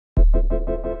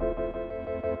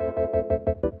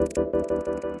You're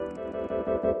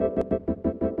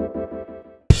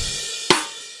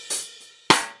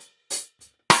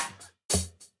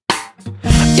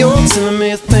telling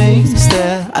me things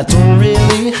that I don't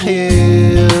really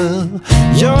hear.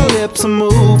 Your lips are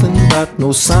moving but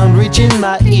no sound reaching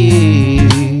my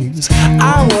ears.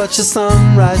 I watch the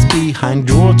sunrise behind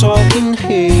your talking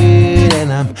head,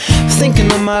 and I'm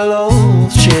thinking of my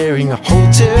love sharing a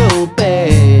hotel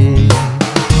bed.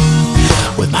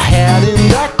 With my head in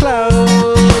the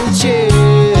clouds, yeah,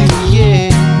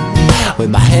 yeah. With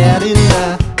my head in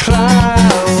the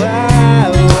clouds.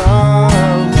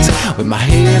 With my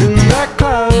head in the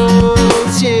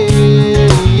clouds, yeah,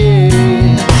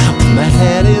 yeah. With my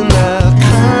head in the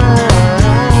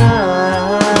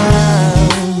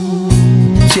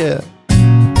clouds, yeah.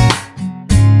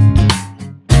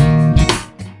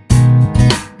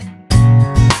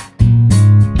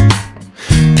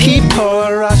 People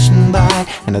are rushing by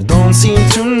and I don't seem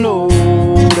to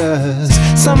notice.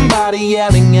 Somebody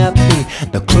yelling at me,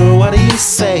 no clue what he's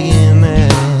saying.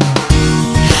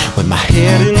 With my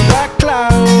head in the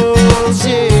clouds,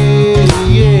 yeah,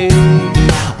 yeah.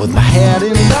 With my head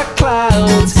in the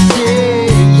clouds, yeah,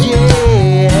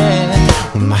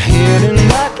 yeah. With my head in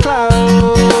the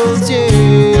clouds, yeah,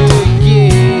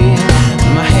 yeah.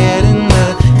 With my head in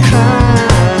the clouds.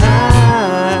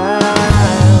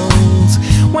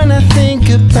 When I think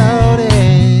about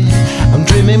it, I'm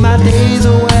dreaming my days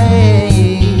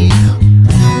away.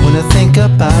 When I think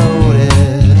about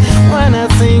it, when I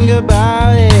think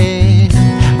about it,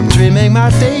 I'm dreaming my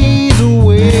days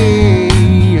away.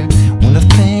 When I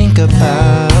think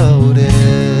about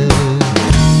it,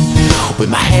 with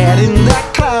my head in the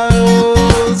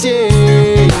clouds,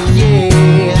 yeah,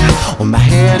 yeah. With my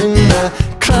head in the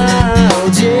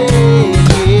clouds, yeah,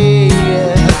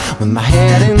 yeah. With my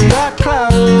head in the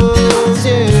clouds,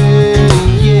 yeah,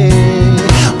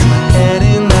 yeah. With my head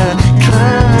in the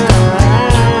clouds,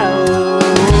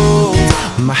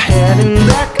 my head in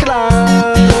the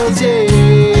clouds,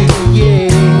 yeah,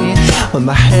 yeah. With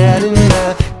my head in